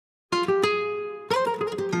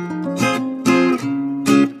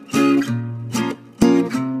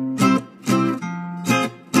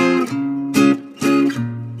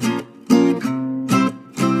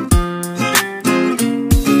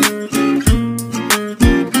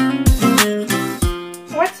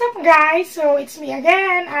Guys, so it's me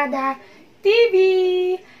again, Ada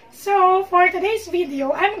TV. So for today's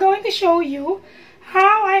video, I'm going to show you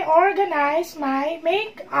how I organize my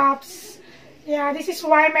makeups. Yeah, this is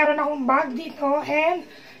why meron akong bag dito and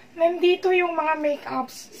nandito yung mga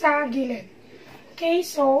makeups sa gilid. Okay,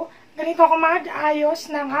 so ganito ako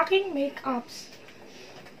mag-ayos ng aking makeups.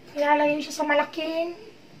 Ilalagay siya sa malaking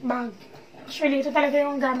bag. Actually, ito talaga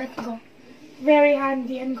yung gamit ko. Very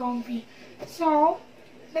handy and comfy. So,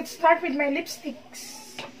 let's start with my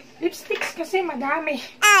lipsticks. Lipsticks kasi madami.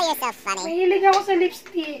 Oh, you're so funny. Mahilig ako sa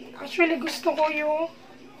lipstick. Actually, gusto ko yung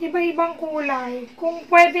iba-ibang kulay. Kung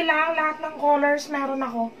pwede lang, lahat ng colors meron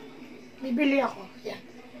ako. Bibili ako. Yan.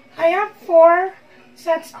 I have 4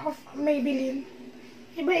 sets of Maybelline.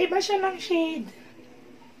 Iba-iba siya ng shade.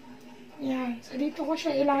 Yan. So, dito ko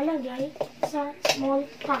siya ilalagay sa small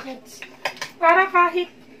packets. Para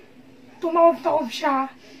kahit tumaob-taob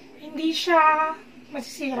siya, hindi siya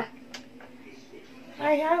masisira.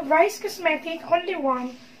 I have Wais Cosmetic, only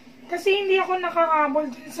one. Kasi hindi ako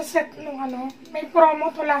nakakabol dun sa set nung may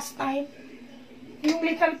promo to last time. Yung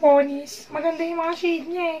Little Ponies. Maganda yung mga shade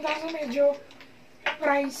niya eh. Kaso medyo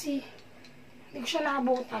pricey. Hindi ko siya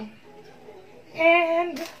naabutan.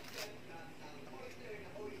 And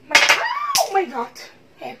oh my god!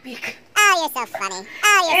 Epic! Oh, you're so funny.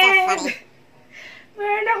 Oh, you're so funny.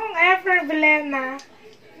 Meron akong Ever Blena.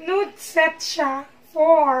 Nude set siya.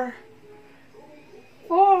 4.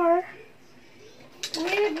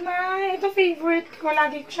 With my, ito favorite ko.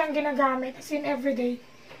 Lagi ko siyang ginagamit. As in everyday.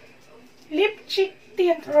 Lip Cheek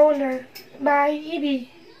Tint Roller by EB.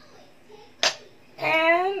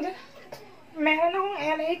 And meron akong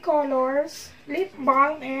LA Colors. Lip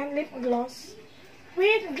Balm and Lip Gloss.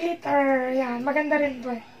 With glitter. Yan. Maganda rin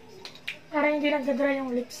to eh. Para hindi nagdadry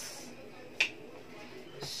yung lips.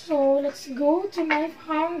 So, let's go to my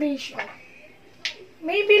foundation.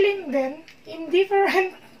 Maybelline din. In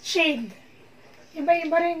different shade.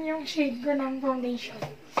 Iba-iba rin yung shade ko ng foundation.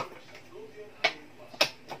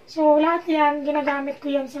 So, lahat yan, ginagamit ko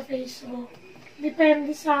yan sa face ko.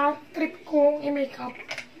 Depende sa trip kong i-makeup.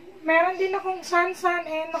 Meron din akong Sun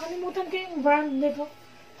and nakalimutan ko yung brand nito.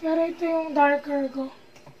 Pero ito yung darker ko.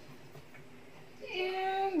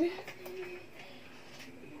 And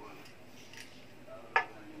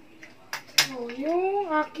so, yung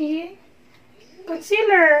aking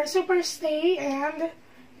concealer, Super Stay, and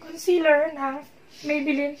concealer ng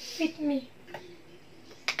Maybelline Fit Me.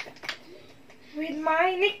 With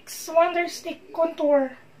my NYX Wonder Stick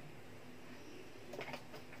Contour.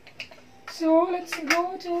 So, let's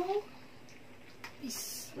go to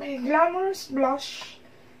this. My Glamorous Blush.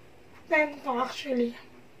 10 to actually.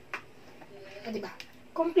 Diba?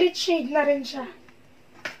 Complete shade na rin siya.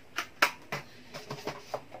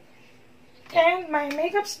 And my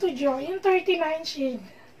Makeup Studio in 39 shade.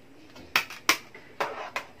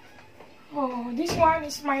 Oh, this one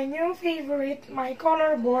is my new favorite, my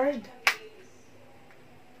color board.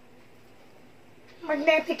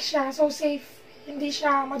 Magnetic siya, so safe. Hindi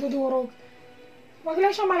siya madudurog. Wag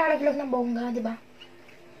lang siya malalaglag ng bongga, di ba?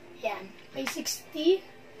 Yan. May 60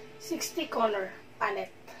 color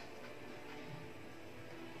palette.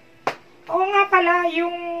 Oo nga pala,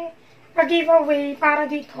 yung pag-giveaway para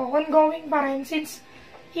dito, ongoing pa rin since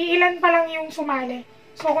iilan pa lang yung sumali.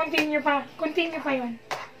 So, continue pa yun.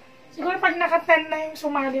 Siguro pag naka-10 na yung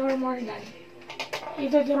sumali or more than,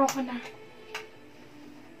 ito-draw ko na.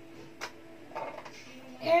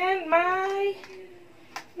 And my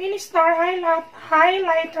Mini Star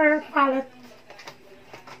Highlighter Palette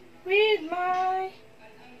with my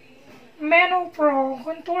Meno Pro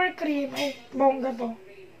Contour Cream. Ay, bongga to.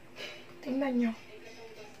 Tingnan nyo.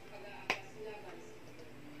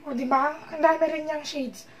 O, diba? Ang dami rin niyang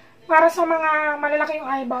shades. Para sa mga malalaki yung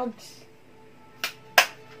eye bags.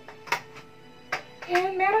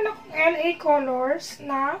 And meron akong LA Colors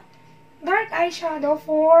na dark eyeshadow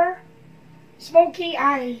for smoky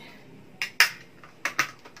eye.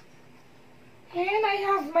 And I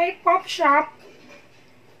have my Pop Shop.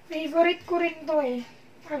 Favorite ko rin to eh.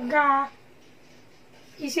 Pag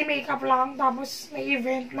easy makeup lang, tapos may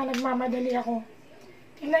event na nagmamadali ako.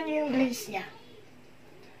 Tingnan nyo yung glaze niya.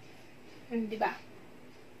 Diba?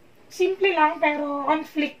 Simple lang, pero on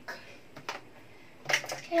flick.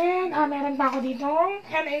 And, meron pa ako dito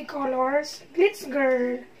LA Colors Glitz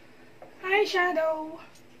Girl eyeshadow.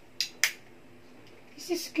 This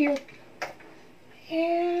is cute.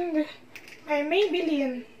 And my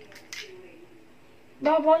Maybelline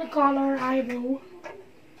Double Color Eyebrow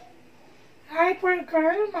Hyper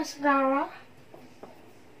Curl Mascara.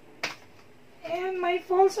 And my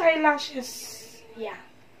false eyelashes. Yeah.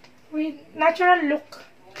 With natural look.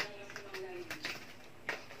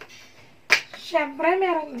 Siyempre,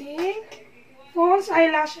 meron din false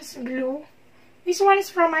eyelashes glue. This one is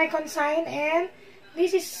from Iconsign and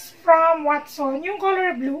this is from Watson. Yung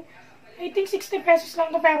color blue, I think 60 pesos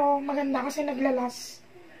lang to pero maganda kasi naglalas.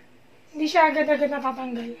 Hindi siya agad-agad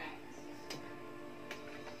natatanggal.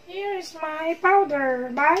 Here is my powder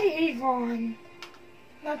by Avon.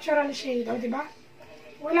 Natural shade, o diba?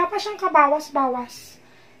 Wala pa siyang kabawas-bawas.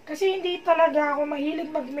 Kasi hindi talaga ako mahilig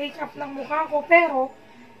mag-makeup ng mukha ko, pero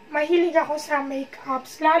mahilig ako sa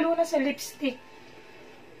makeups, lalo na sa lipstick.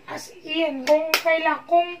 As in, kung kaya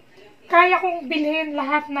kong bilhin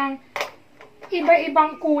lahat ng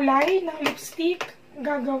iba-ibang kulay ng lipstick,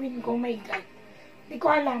 gagawin ko, my God. Hindi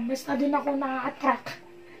ko alam, basta dun ako na-attract.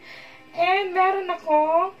 And meron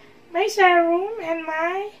ako my serum and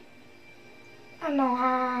my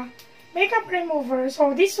makeup remover.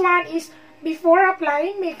 So, this one is before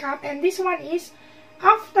applying makeup and this one is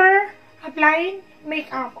after applying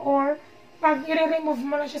makeup or pag i-remove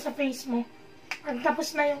mo na siya sa face mo. Pag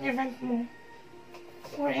tapos na yung event mo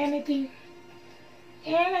or anything.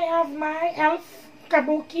 And I have my e.l.f.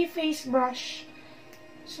 Kabuki face brush.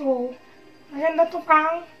 So, maganda to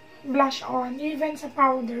pang blush on, even sa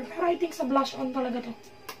powder. Pero I think sa blush on talaga to.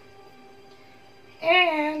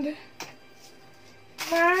 And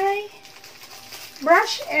my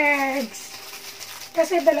brush eggs.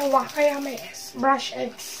 Kasi dalawa, kaya may S. Brush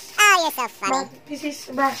eggs. Oh, you're so funny. But this is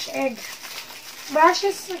brush egg.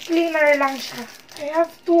 Brushes cleaner lang siya. I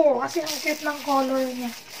have two kasi ang cute ng color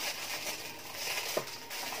niya.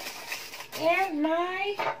 And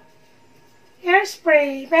my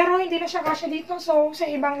hairspray. Pero hindi na siya kasya dito, so sa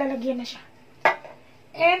ibang lalagyan na siya.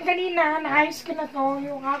 And kanina, naayos ko na to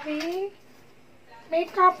yung aking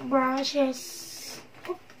makeup brushes.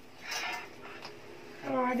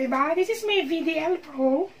 Diba? This is my VDL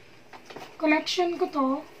Pro. Collection ko to.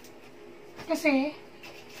 Kasi,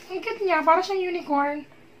 ang cute niya. Para siyang unicorn.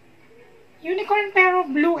 Unicorn pero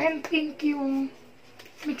blue and pink yung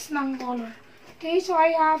mix ng color. Okay, so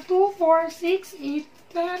I have 2, 4, 6, 8,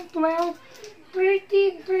 10, 12,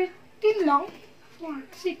 13 lang. 4,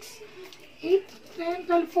 6, 8, 10,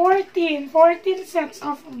 12, 14. 14 sets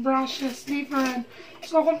of brushes. Different.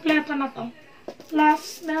 So, kompleto na to.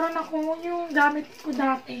 Plus, meron ako yung gamit ko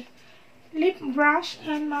dati. Lip brush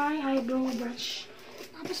and my eyebrow brush.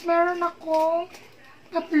 Tapos, meron akong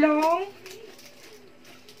tatlong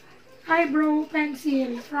eyebrow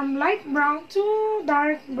pencil. From light brown to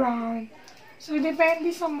dark brown. So,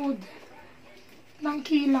 depende sa mood ng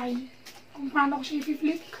kilay. Kung paano ko siya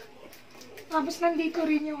i-flick. Tapos, nandito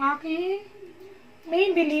rin yung aking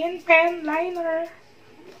Maybelline pen liner.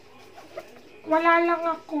 Wala lang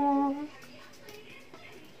akong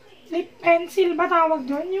lip pencil ba tawag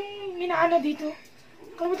doon? Yung minaano dito.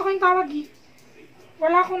 Kalimutan ko yung tawag eh.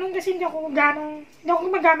 Wala ko nun kasi hindi ako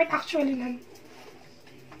gumagamit actually nun.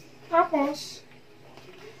 Tapos,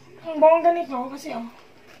 ang bongga nito kasi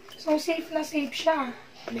so safe na safe siya.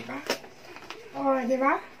 Diba?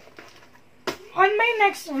 Diba? On my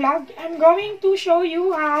next vlog, I'm going to show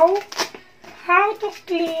you how to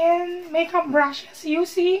clean makeup brushes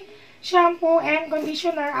using shampoo and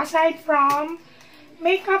conditioner aside from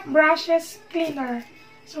makeup brushes cleaner.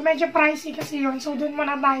 So, medyo pricey kasi yun. So, dun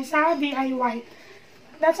muna tayo sa DIY.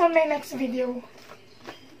 That's on my next video.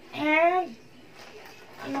 And,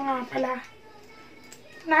 ano nga pala.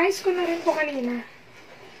 Nice ko na rin to kanina.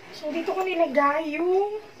 So, dito ko nilagay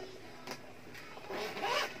yung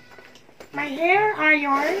my hair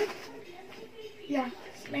iron. Yeah,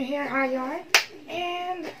 my hair iron.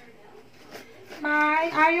 And, my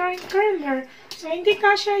iron curler. So, hindi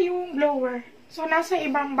kasya yung blower. So, nasa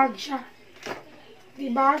ibang bag siya.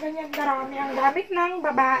 Diba? Ganyan karami ang gamit ng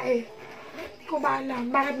babae. Hindi ko ba alam.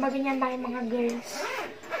 Bakit ba ganyan tayo mga girls?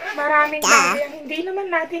 Maraming bagay ang hindi naman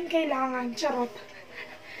natin kailangan. Charot.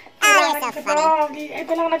 Kailangan ito.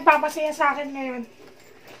 Ito lang nagpapasaya sa akin ngayon.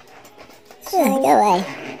 So,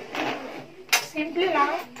 simple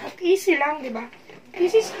lang at easy lang, diba?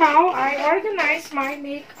 This is how I organize my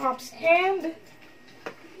makeups. And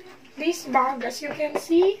this bag, as you can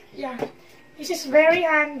see, yeah. This is very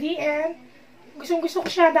handy and gustong-gusto ko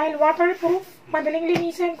siya dahil waterproof. Madaling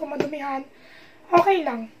linisin kung madumihan. Okay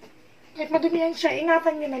lang. Kahit madumihan siya,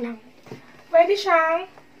 ingatan nyo na lang. Pwede siyang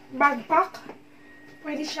backpack.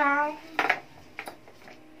 Pwede siyang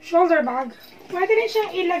shoulder bag. Pwede rin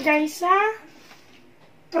siyang ilagay sa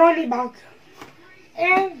trolley bag.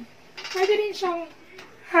 And pwede rin siyang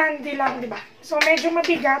handy lang, diba? So, medyo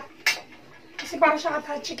mabigat. Kasi para siyang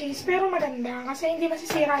attache case. Pero maganda. Kasi hindi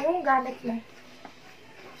masisira yung gamit mo.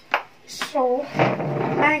 So,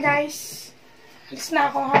 bye guys. Alis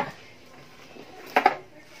na ako ha.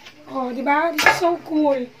 Diba? This is so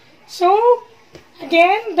cool. So,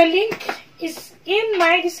 Again, the link is in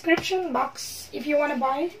my description box if you wanna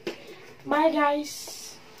buy. Bye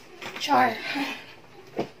guys. Char.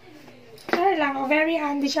 Char lang. Oh, very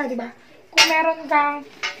handy siya, diba? Kung meron kang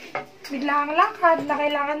biglang lakad na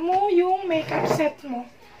kailangan mo yung makeup set mo,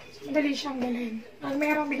 madali siyang dalhin. Pag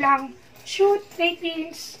meron biglang shoot,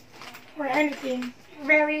 tapings, or anything,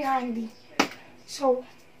 very handy. So,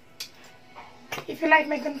 if you like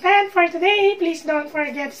my content for today, please don't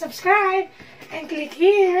forget to subscribe and click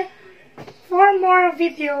here for more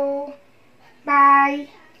video. Bye!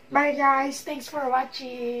 Bye guys! Thanks for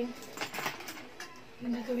watching!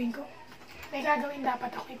 Ano gagawin ko? May gagawin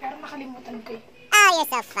dapat ako pero nakalimutan ko eh. Oh,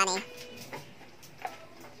 you're so funny.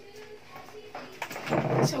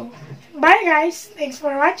 So, bye guys! Thanks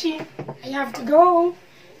for watching! I have to go!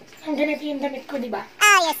 Ang ganito yung damit ko, diba?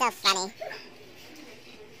 Oh, you're so funny.